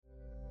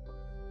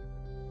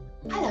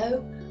Hello,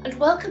 and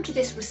welcome to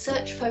this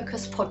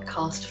research-focused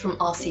podcast from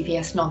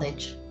RCVS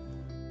Knowledge.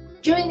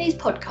 During these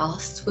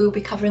podcasts, we will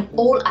be covering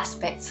all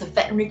aspects of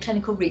veterinary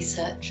clinical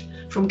research,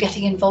 from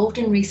getting involved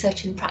in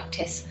research in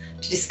practice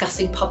to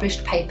discussing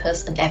published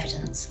papers and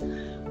evidence,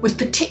 with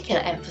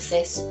particular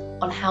emphasis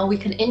on how we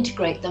can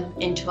integrate them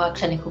into our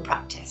clinical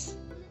practice.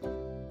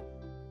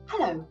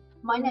 Hello,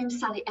 my name is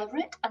Sally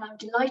Everett, and I'm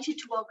delighted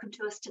to welcome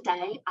to us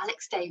today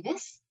Alex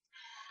Davis.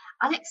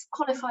 Alex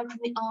qualified from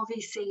the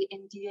RVC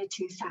in the year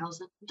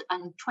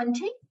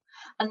 2020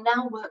 and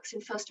now works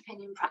in first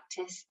opinion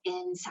practice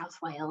in South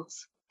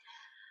Wales.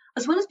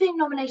 As well as being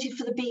nominated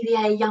for the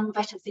BVA Young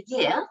Vet of the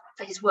Year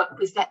for his work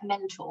with Vet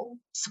Mentor,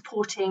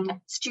 supporting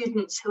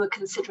students who are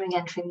considering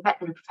entering the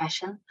veterinary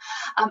profession,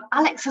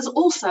 Alex has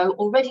also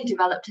already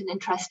developed an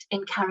interest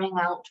in carrying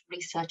out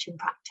research in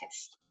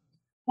practice.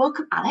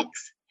 Welcome,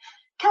 Alex.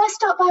 Can I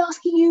start by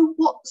asking you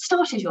what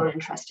started your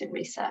interest in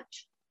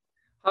research?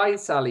 Hi,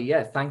 Sally.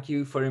 Yeah, thank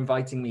you for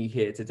inviting me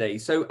here today.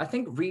 So I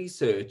think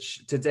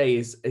research today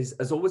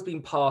has always been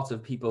part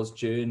of people's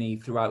journey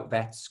throughout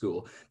vet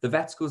school. The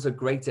vet schools are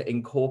great at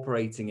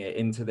incorporating it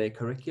into their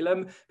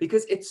curriculum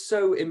because it's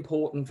so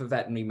important for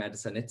veterinary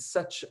medicine. It's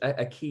such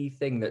a key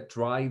thing that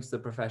drives the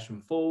profession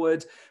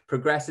forward,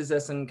 progresses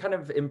us, and kind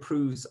of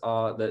improves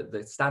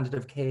the standard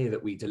of care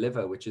that we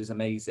deliver, which is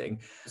amazing.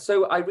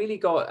 So I really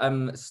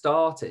got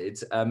started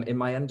in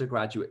my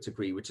undergraduate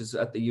degree, which is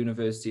at the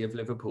University of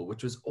Liverpool,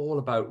 which was all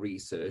about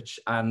research.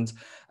 And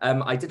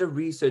I did a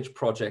research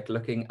project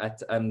looking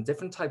at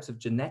different types of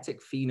genetic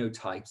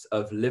phenotypes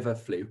of liver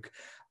fluke.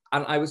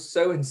 And I was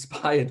so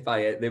inspired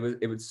by it.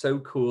 It was so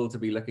cool to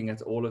be looking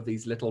at all of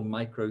these little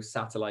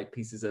microsatellite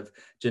pieces of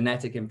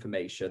genetic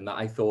information that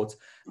I thought,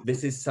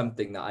 this is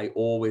something that I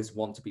always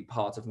want to be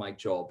part of my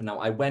job. Now,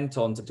 I went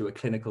on to do a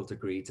clinical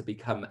degree to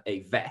become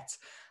a vet.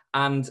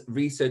 And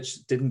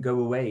research didn't go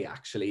away,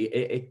 actually.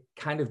 It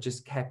kind of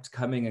just kept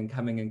coming and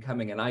coming and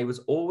coming. And I was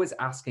always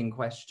asking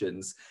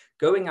questions,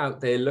 going out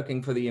there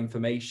looking for the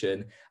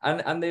information.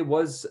 And there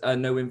was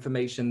no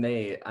information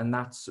there. And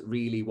that's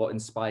really what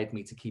inspired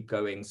me to keep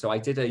going. So I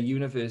did a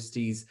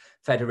Universities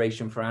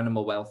Federation for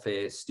Animal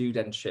Welfare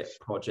studentship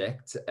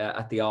project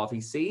at the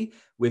RVC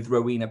with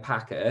Rowena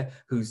Packer,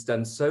 who's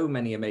done so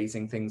many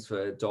amazing things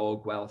for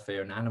dog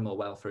welfare and animal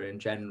welfare in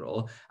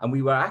general. And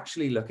we were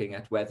actually looking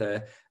at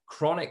whether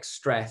chronic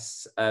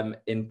stress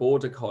in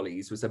border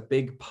collies was a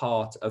big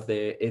part of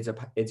their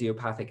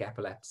idiopathic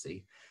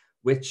epilepsy,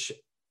 which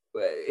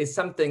is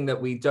something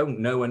that we don't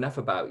know enough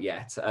about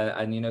yet.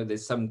 And, you know,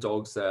 there's some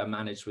dogs that are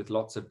managed with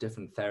lots of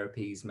different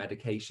therapies,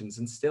 medications,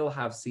 and still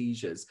have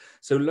seizures.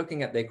 So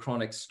looking at their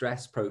chronic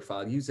stress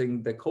profile,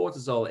 using the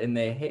cortisol in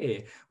their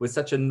hair was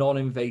such a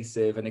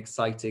non-invasive and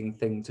exciting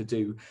thing to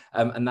do.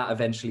 And that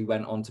eventually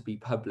went on to be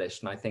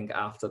published. And I think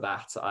after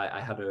that,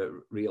 I had a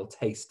real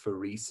taste for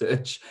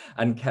research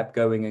and kept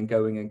going and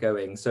going and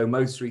going. So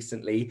most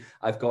recently,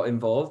 I've got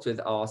involved with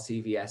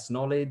RCVS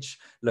Knowledge,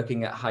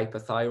 looking at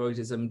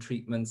hyperthyroidism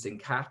treatments in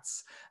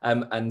cats,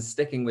 and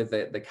sticking with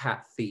the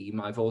cat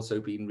theme, I've also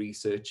been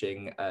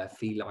researching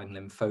feline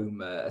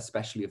lymphoma,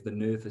 especially of the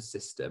nervous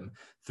system,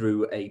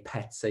 through a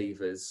Pet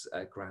Savers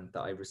grant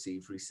that I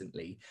received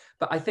recently.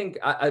 But I think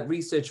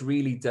research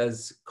really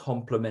does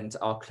complement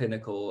our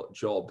clinical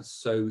job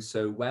so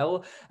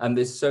well, and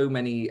there's so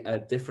many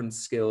different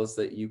skills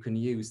that you can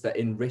use that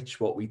enrich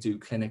what we do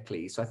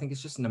clinically. So I think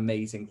it's just an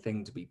amazing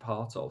thing to be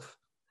part of.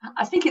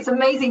 I think it's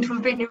amazing to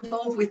have been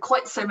involved with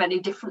quite so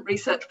many different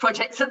research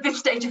projects at this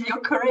stage of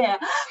your career.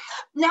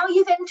 Now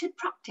you've entered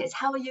practice,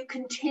 how are you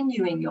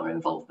continuing your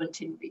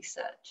involvement in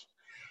research?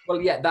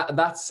 Well, yeah,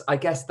 I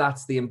guess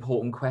that's the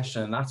important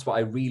question. And that's what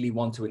I really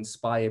want to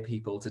inspire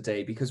people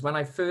today, because when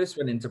I first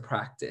went into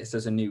practice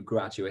as a new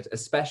graduate,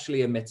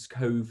 especially amidst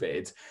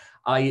COVID,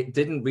 I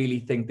didn't really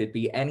think there'd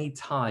be any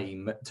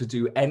time to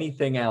do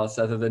anything else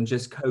other than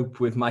just cope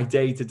with my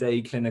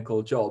day-to-day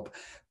clinical job.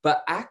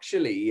 But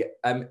actually,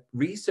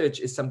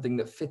 research is something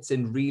that fits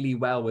in really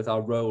well with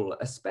our role,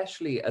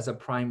 especially as a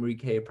primary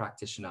care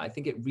practitioner. I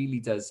think it really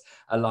does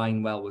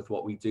align well with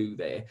what we do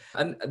there.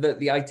 And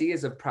the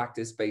ideas of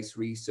practice-based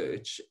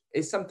research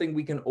is something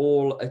we can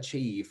all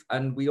achieve,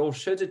 and we all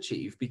should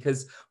achieve,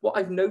 because what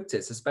I've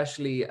noticed,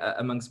 especially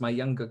amongst my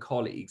younger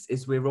colleagues,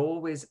 is we're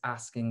always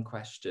asking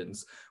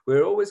questions.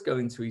 We're always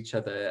going to each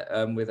other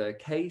with a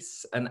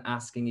case and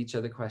asking each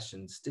other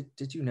questions.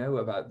 Did you know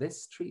about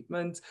this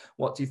treatment?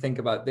 What do you think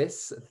about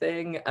this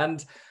thing?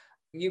 And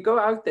you go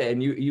out there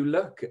and you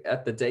look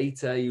at the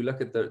data, you look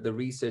at the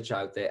research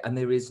out there, and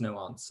there is no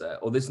answer,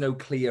 or there's no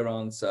clear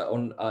answer,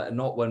 on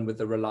not one with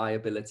the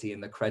reliability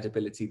and the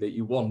credibility that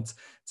you want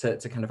to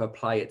kind of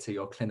apply it to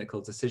your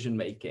clinical decision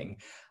making.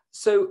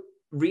 So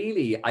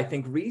really, I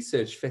think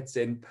research fits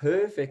in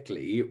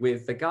perfectly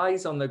with the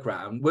guys on the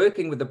ground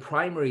working with the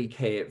primary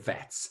care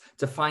vets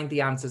to find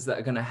the answers that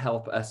are going to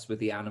help us with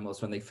the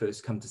animals when they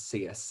first come to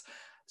see us.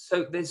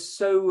 So there's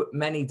so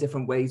many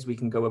different ways we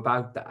can go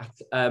about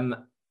that.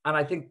 And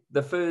I think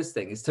the first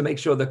thing is to make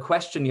sure the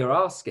question you're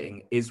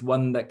asking is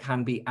one that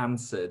can be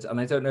answered. And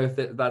I don't know if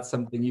that's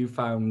something you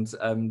found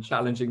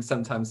challenging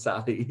sometimes,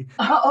 Sally.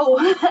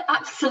 Oh,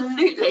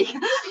 absolutely.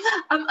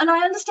 And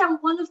I understand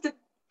one of the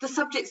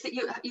subjects that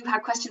you had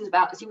questions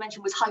about, as you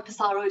mentioned, was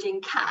hypothyroid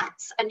in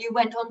cats. And you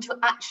went on to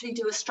actually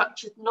do a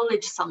structured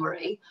knowledge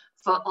summary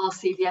for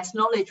RCVS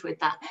Knowledge with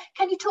that.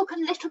 Can you talk a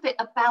little bit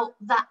about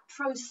that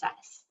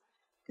process?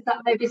 Because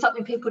that may be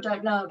something people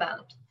don't know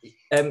about.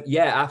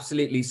 Yeah,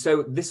 absolutely.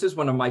 So this was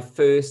one of my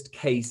first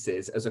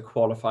cases as a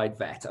qualified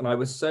vet, and I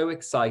was so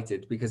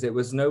excited because it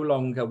was no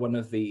longer one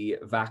of the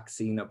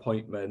vaccine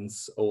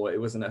appointments, or it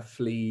wasn't a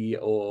flea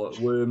or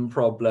worm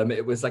problem.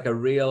 It was like a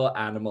real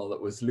animal that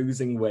was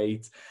losing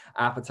weight,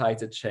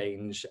 appetite had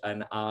changed,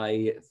 and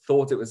I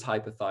thought it was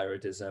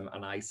hypothyroidism,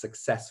 and I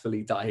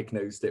successfully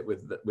diagnosed it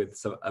with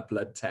a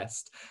blood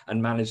test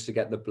and managed to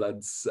get the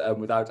bloods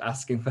without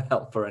asking for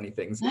help or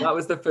anything. So that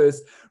was the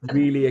first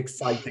really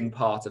exciting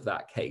part of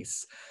that case.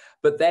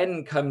 But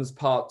then comes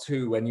part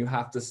two, when you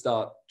have to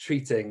start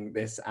treating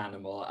this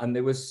animal. And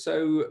there were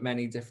so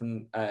many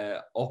different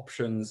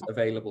options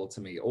available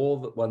to me, all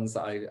the ones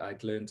that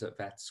I'd learned at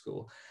vet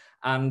school.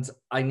 And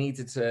I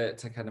needed to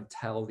kind of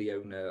tell the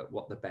owner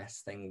what the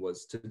best thing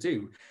was to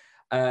do.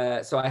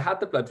 So I had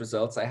the blood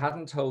results. I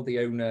hadn't told the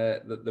owner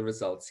the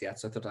results yet.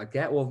 So I thought I'd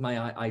get all of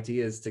my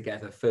ideas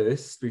together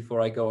first before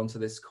I go onto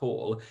this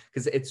call,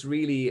 because it's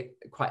really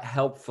quite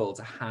helpful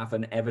to have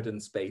an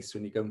evidence base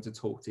when you're going to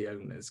talk to the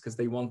owners, because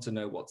they want to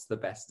know what's the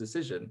best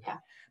decision. Yeah.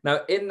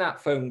 Now, in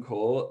that phone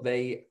call,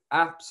 they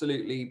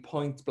absolutely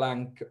point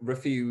blank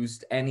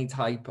refused any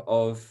type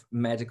of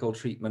medical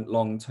treatment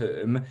long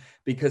term,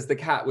 because the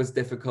cat was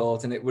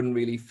difficult and it wouldn't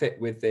really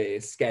fit with their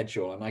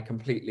schedule. And I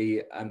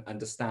completely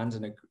understand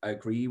and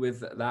agree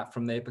with that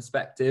from their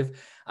perspective.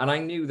 And I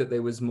knew that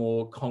there was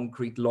more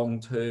concrete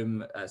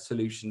long-term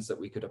solutions that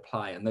we could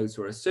apply, and those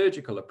were a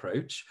surgical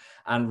approach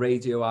and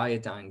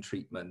radioiodine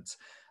treatment.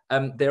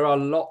 There are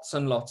lots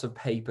and lots of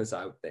papers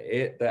out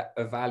there that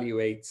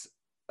evaluate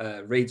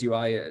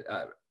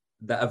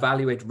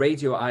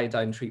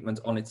radioiodine treatment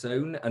on its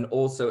own, and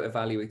also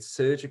evaluate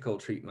surgical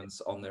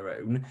treatments on their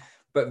own,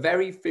 but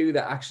very few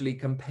that actually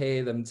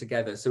compare them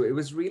together. So it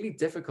was really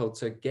difficult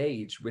to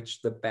gauge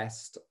which the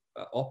best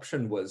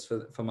option was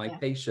for my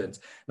patient.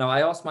 Now,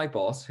 I asked my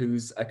boss,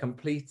 who's a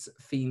complete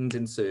fiend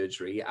in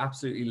surgery,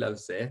 absolutely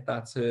loves it.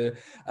 That's her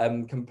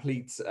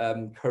complete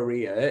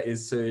career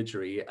is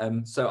surgery.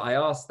 So I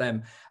asked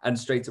them, and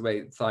straight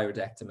away,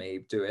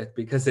 thyroidectomy, do it,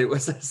 because it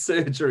was a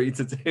surgery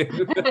to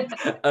do.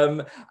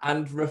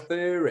 And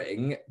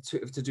referring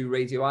to do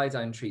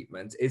radioiodine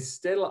treatment is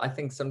still, I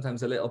think,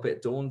 sometimes a little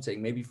bit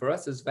daunting, maybe for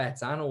us as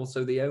vets and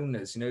also the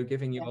owners,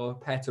 giving your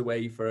pet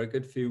away for a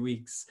good few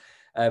weeks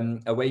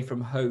away from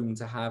home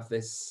to have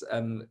this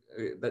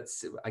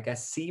that's, I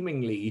guess,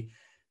 seemingly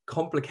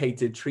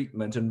complicated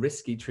treatment and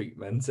risky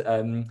treatment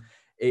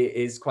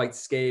is quite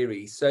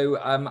scary. So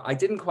I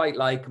didn't quite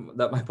like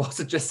that my boss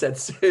had just said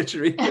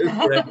surgery.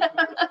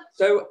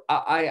 So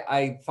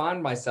I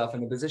found myself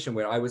in a position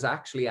where I was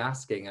actually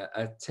asking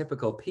a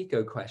typical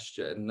PICO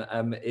question: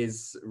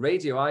 is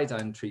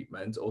radioiodine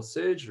treatment or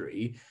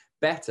surgery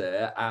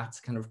better at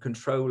kind of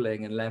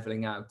controlling and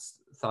leveling out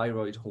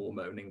thyroid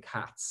hormone in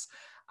cats?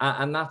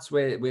 And that's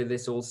where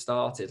this all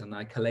started. And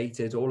I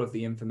collated all of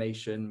the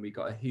information. We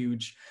got a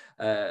huge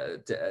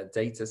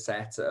data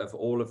set of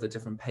all of the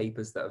different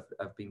papers that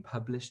have been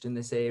published in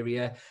this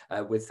area,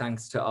 with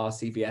thanks to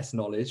RCVS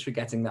Knowledge for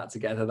getting that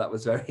together. That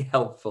was very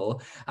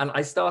helpful. And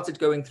I started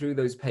going through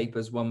those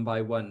papers one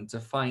by one to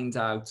find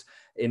out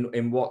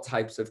in what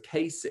types of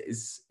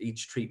cases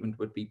each treatment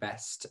would be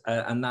best.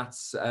 And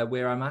that's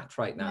where I'm at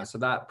right now. So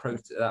that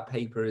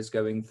paper is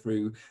going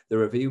through the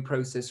review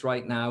process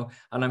right now.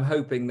 And I'm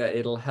hoping that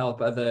it'll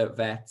help other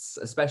vets,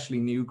 especially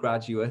new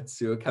graduates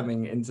who are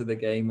coming into the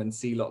game and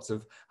see lots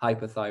of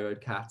hypothyroid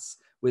cats,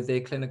 with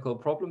their clinical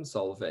problem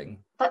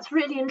solving. That's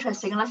really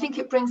interesting. And I think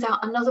it brings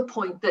out another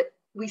point that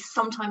we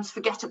sometimes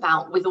forget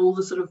about with all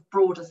the sort of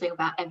broader thing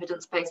about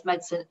evidence-based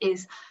medicine,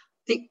 is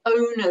the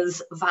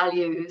owner's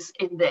values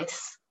in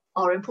this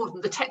are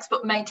important. The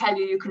textbook may tell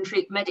you can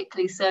treat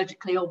medically,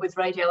 surgically, or with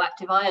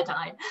radioactive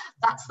iodine.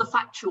 That's the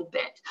factual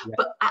bit. Yeah.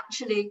 But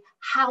actually,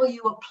 how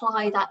you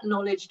apply that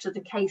knowledge to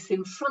the case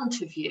in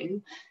front of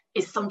you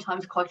is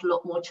sometimes quite a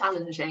lot more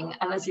challenging.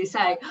 And as you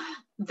say,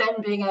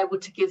 then being able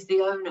to give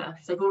the owner,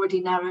 if they've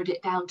already narrowed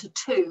it down to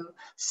two,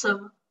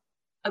 some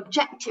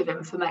objective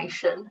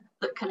information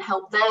that can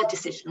help their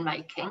decision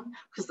making,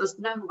 because there's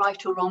no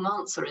right or wrong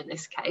answer in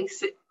this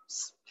case.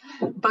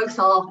 Both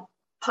are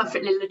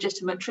perfectly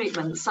legitimate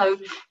treatments. So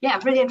yeah,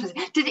 really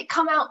interesting. Did it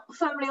come out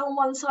firmly on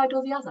one side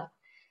or the other?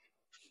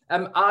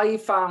 I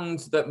found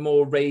that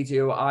more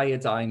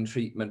radioiodine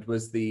treatment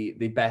was the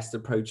best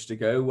approach to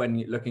go when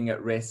you're looking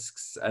at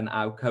risks and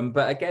outcome.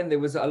 But again, there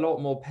was a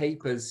lot more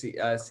papers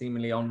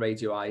seemingly on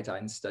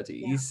radioiodine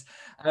studies.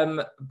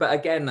 Yeah. But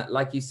again,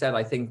 like you said,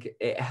 I think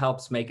it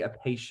helps make a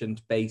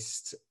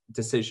patient-based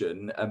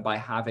decision by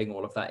having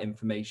all of that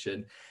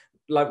information.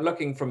 like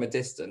looking from a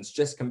distance,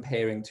 just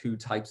comparing two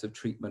types of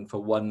treatment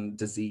for one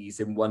disease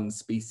in one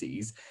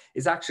species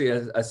is actually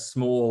a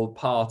small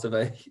part of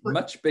a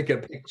much bigger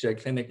picture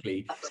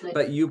clinically. Absolutely.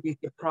 But you'll be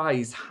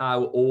surprised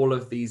how all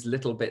of these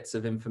little bits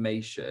of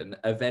information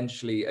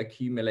eventually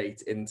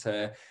accumulate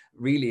into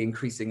really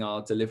increasing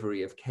our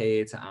delivery of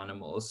care to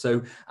animals.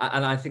 So,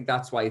 and I think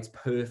that's why it's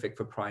perfect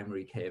for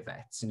primary care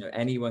vets. You know,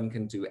 anyone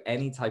can do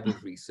any type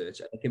of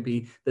research. It can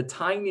be the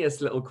tiniest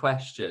little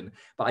question,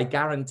 but I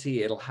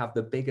guarantee it'll have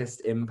the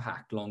biggest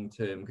impact long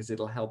term because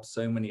it'll help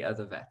so many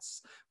other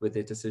vets with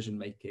their decision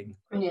making.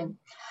 Brilliant.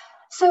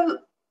 So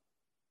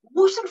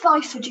what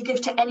advice would you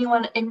give to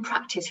anyone in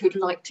practice who'd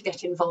like to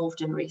get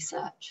involved in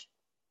research?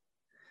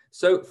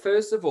 So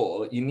first of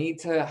all, you need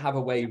to have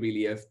a way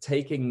really of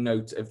taking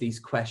note of these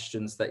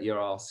questions that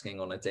you're asking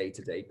on a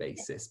day-to-day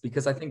basis,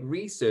 because I think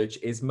research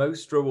is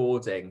most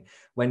rewarding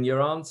when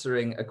you're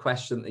answering a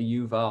question that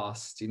you've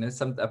asked, you know,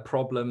 a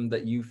problem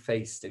that you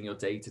faced in your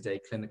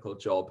day-to-day clinical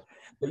job.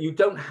 But you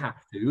don't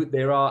have to.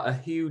 There are a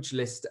huge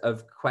list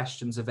of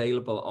questions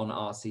available on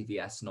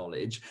RCVS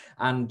Knowledge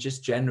and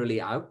just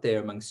generally out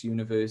there amongst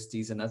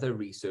universities and other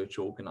research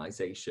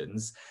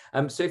organizations.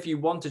 So if you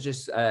want to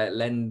just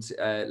lend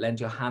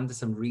your hand to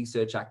some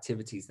research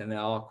activities, then there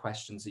are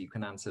questions that you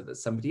can answer that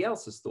somebody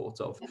else has thought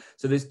of.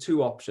 So there's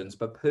two options.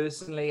 But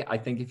personally, I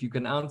think if you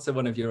can answer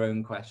one of your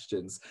own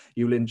questions,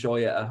 you'll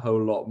enjoy it a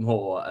whole lot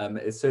more.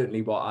 It's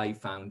certainly what I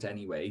found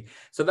anyway.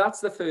 So that's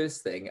the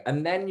first thing.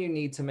 And then you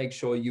need to make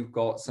sure you've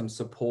got some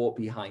support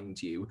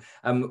behind you,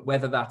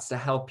 whether that's to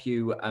help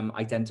you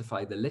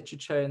identify the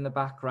literature in the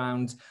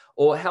background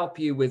or help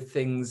you with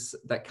things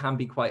that can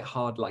be quite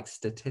hard, like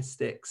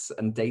statistics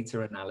and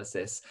data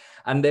analysis.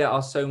 And there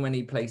are so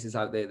many places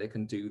out there that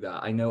can do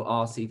that. I know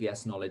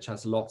RCVS Knowledge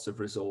has lots of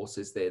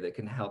resources there that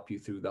can help you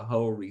through the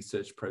whole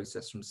research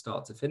process from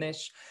start to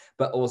finish.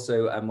 But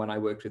also when I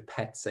worked with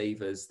Pet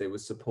Savers, there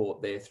was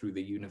support there through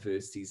the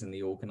universities and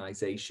the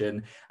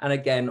organization. And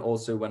again,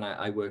 also when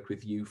I worked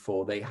with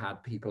U4, they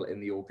had people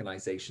in the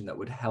organization that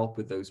would help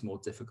with those more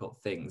difficult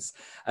things.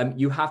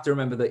 You have to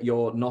remember that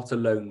you're not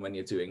alone when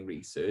you're doing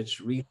research.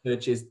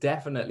 Research is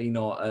definitely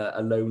not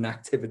a lone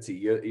activity.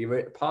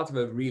 You're part of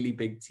a really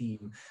big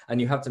team,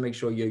 and you have to make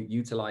sure you're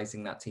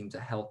utilizing that team to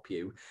help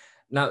you.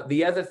 Now,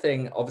 the other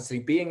thing, obviously,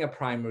 being a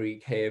primary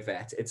care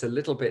vet, it's a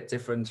little bit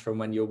different from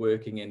when you're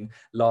working in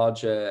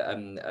larger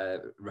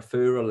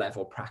referral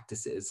level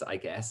practices, I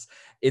guess,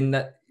 in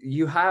that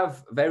you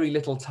have very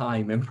little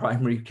time in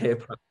primary care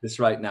practice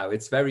right now.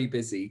 It's very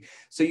busy.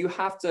 So you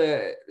have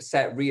to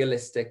set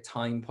realistic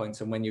time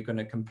points on when you're going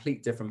to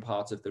complete different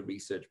parts of the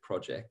research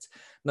project.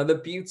 Now, the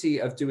beauty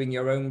of doing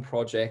your own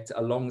project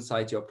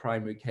alongside your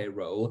primary care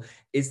role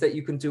is that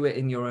you can do it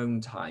in your own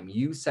time.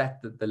 You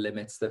set the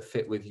limits that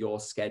fit with your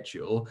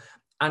schedule,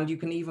 and you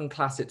can even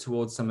class it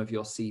towards some of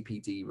your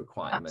CPD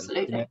requirements.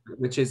 Absolutely. You know,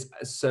 which is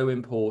so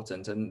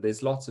important. And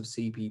there's lots of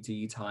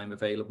CPD time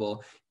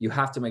available. You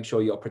have to make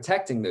sure you're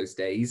protecting those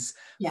days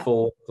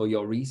for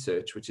your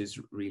research, which is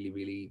really,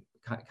 really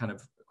kind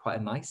of quite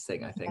a nice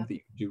thing, I think, that you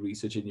can do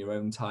research in your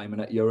own time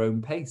and at your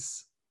own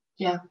pace.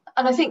 Yeah,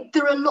 and I think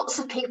there are lots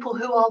of people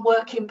who are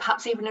working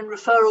perhaps even in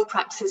referral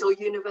practices or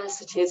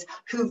universities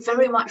who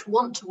very much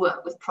want to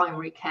work with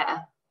primary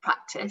care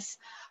practice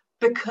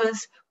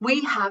because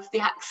we have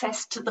the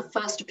access to the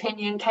first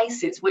opinion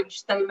cases,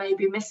 which they may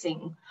be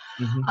missing.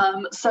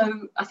 Mm-hmm.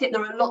 So I think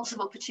there are lots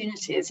of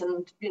opportunities,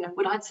 and you know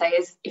what I'd say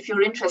is if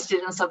you're interested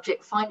in a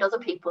subject, find other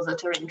people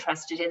that are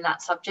interested in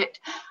that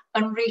subject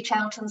and reach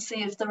out and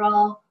see if there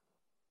are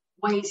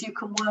ways you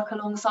can work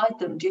alongside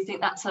them. Do you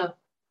think that's a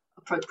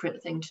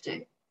appropriate thing to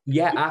do?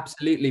 Yeah,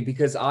 absolutely.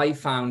 Because I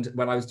found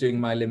when I was doing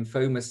my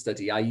lymphoma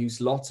study, I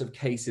used lots of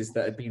cases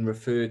that had been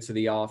referred to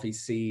the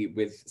RVC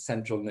with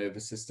central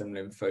nervous system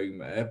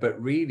lymphoma. But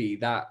really,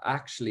 that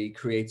actually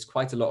creates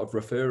quite a lot of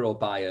referral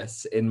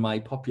bias in my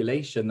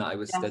population that I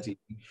was studying.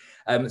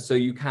 So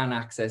you can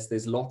access,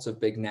 there's lots of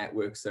big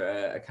networks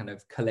that are kind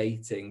of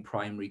collating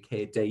primary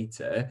care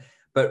data.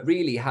 But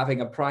really having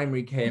a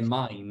primary care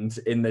mind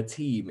in the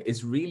team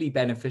is really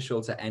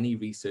beneficial to any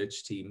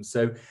research team.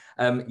 So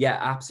yeah,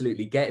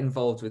 absolutely. Get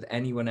involved with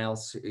anyone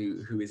else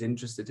who is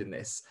interested in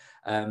this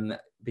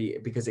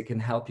because it can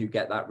help you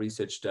get that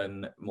research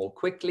done more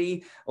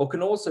quickly, or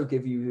can also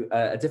give you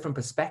a different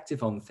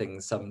perspective on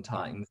things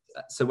sometimes.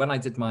 So when I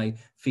did my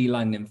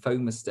feline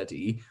lymphoma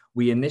study,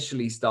 we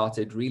initially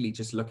started really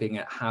just looking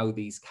at how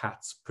these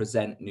cats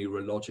present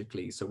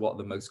neurologically. So what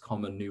the most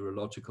common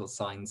neurological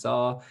signs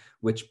are,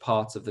 which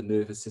parts of the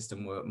nervous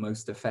system were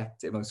most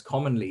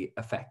commonly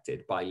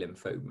affected by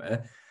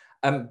lymphoma.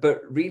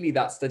 But really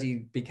that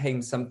study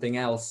became something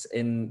else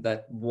in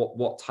that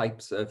what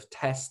types of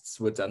tests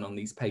were done on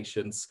these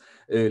patients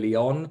early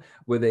on.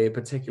 Were there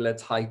particular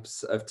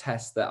types of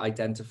tests that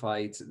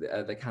identified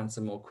the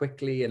cancer more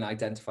quickly and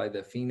identified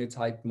the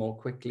phenotype more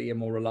quickly and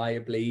more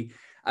reliably?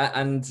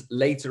 And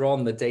later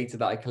on, the data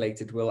that I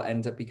collected will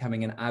end up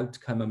becoming an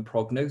outcome and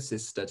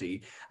prognosis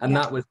study. And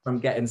that was from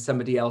getting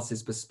somebody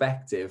else's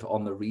perspective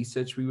on the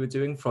research we were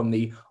doing from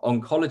the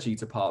oncology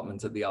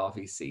department at the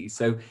RVC.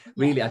 So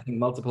really, I think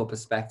multiple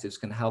perspectives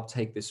can help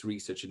take this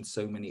research in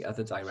so many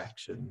other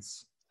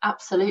directions.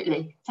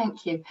 Absolutely.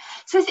 Thank you.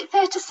 So is it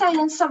fair to say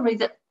in summary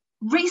that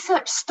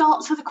research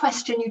starts with a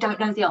question you don't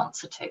know the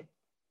answer to?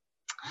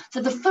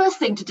 So the first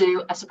thing to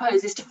do, I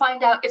suppose, is to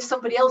find out if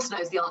somebody else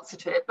knows the answer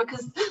to it,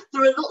 because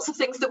there are lots of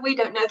things that we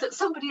don't know that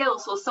somebody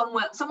else or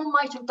someone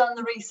might have done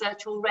the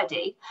research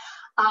already.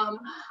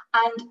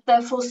 And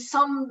therefore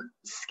some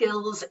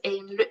skills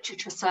in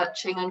literature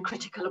searching and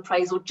critical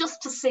appraisal,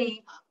 just to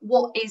see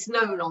what is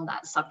known on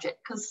that subject,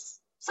 because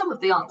some of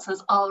the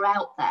answers are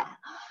out there.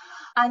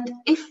 And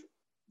if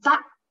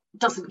that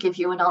doesn't give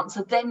you an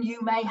answer, then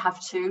you may have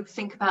to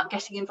think about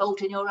getting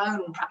involved in your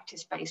own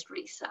practice-based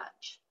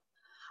research.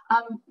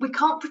 We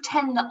can't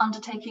pretend that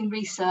undertaking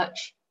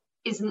research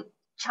isn't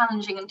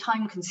challenging and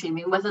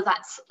time-consuming, whether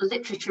that's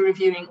literature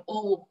reviewing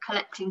or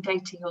collecting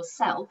data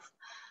yourself,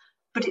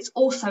 but it's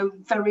also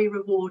very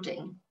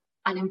rewarding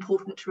and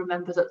important to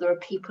remember that there are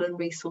people and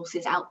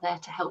resources out there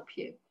to help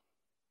you.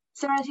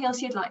 Is there anything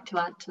else you'd like to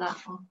add to that?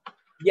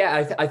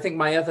 Yeah, I think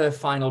my other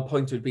final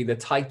point would be the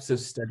types of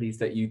studies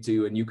that you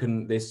do,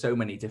 and there's so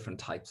many different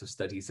types of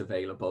studies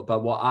available,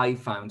 but what I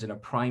found in a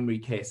primary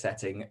care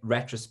setting,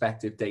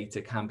 retrospective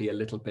data can be a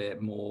little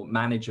bit more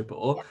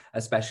manageable,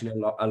 especially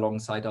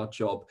alongside our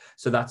job.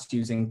 So that's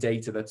using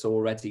data that's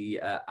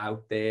already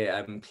out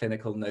there,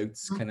 clinical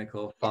notes,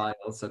 clinical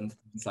files and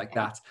things like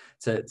that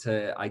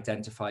to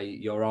identify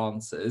your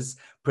answers.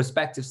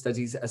 Prospective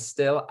studies are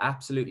still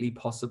absolutely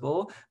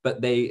possible, but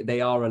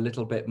they are a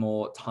little bit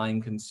more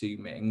time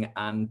consuming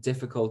and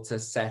difficult to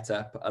set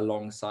up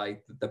alongside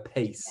the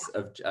pace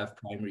of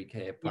primary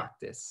care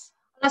practice.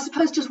 I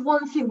suppose just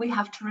one thing we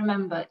have to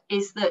remember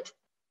is that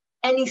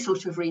any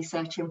sort of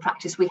research in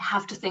practice, we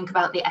have to think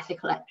about the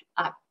ethical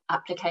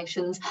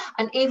applications,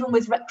 and even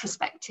with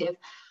retrospective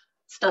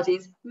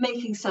studies,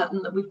 making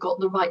certain that we've got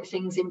the right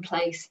things in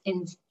place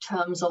in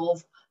terms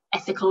of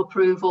ethical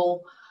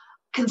approval,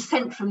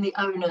 consent from the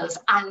owners,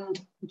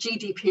 and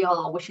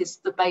GDPR, which is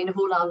the bane of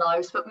all our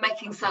lives, but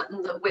making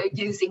certain that we're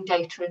using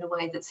data in a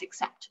way that's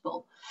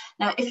acceptable.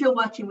 Now, if you're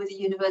working with a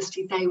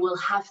university, they will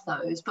have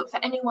those, but for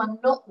anyone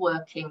not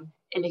working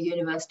in a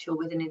university or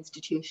with an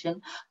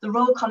institution, the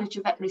Royal College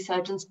of Veterinary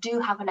Surgeons do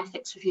have an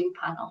ethics review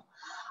panel,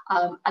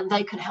 and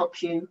they can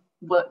help you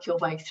work your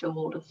way through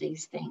all of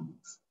these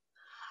things.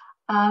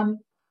 And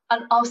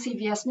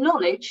RCVS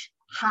Knowledge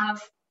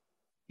have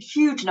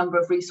huge number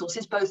of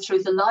resources, both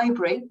through the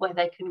library, where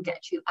they can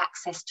get you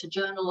access to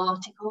journal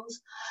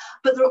articles,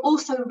 but there are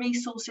also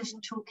resources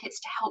and toolkits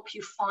to help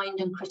you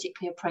find and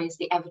critically appraise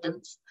the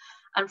evidence.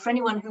 And for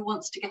anyone who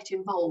wants to get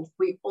involved,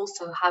 we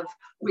also have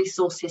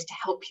resources to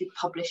help you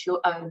publish your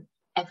own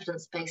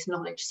evidence-based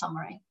knowledge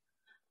summary.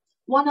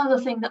 One other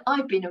thing that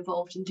I've been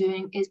involved in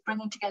doing is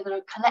bringing together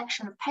a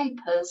collection of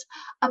papers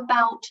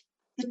about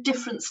the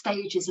different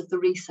stages of the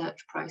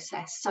research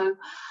process. So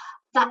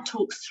that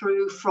talks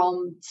through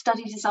from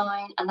study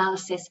design,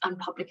 analysis and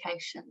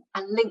publication,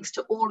 and links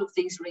to all of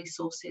these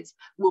resources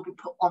will be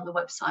put on the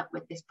website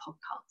with this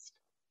podcast.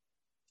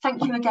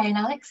 Thank you again,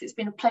 Alex. It's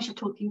been a pleasure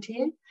talking to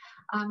you.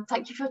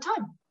 Thank you for your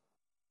time.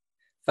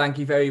 Thank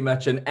you very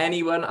much. And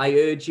anyone, I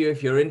urge you,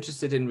 if you're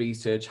interested in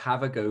research,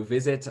 have a go.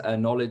 Visit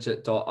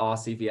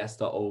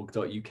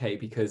knowledge.rcvs.org.uk,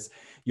 because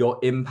your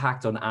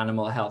impact on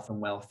animal health and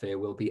welfare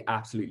will be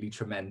absolutely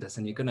tremendous.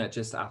 And you're going to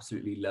just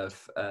absolutely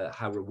love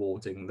how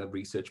rewarding the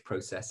research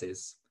process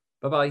is.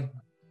 Bye-bye.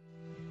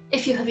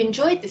 If you have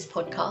enjoyed this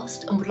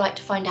podcast and would like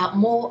to find out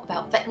more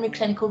about veterinary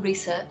clinical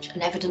research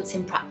and evidence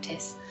in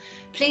practice,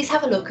 please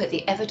have a look at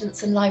the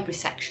evidence and library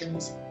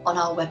sections on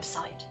our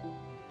website.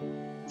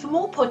 For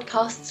more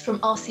podcasts from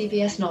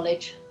RCVS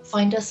Knowledge,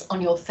 find us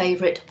on your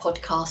favourite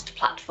podcast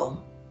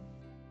platform.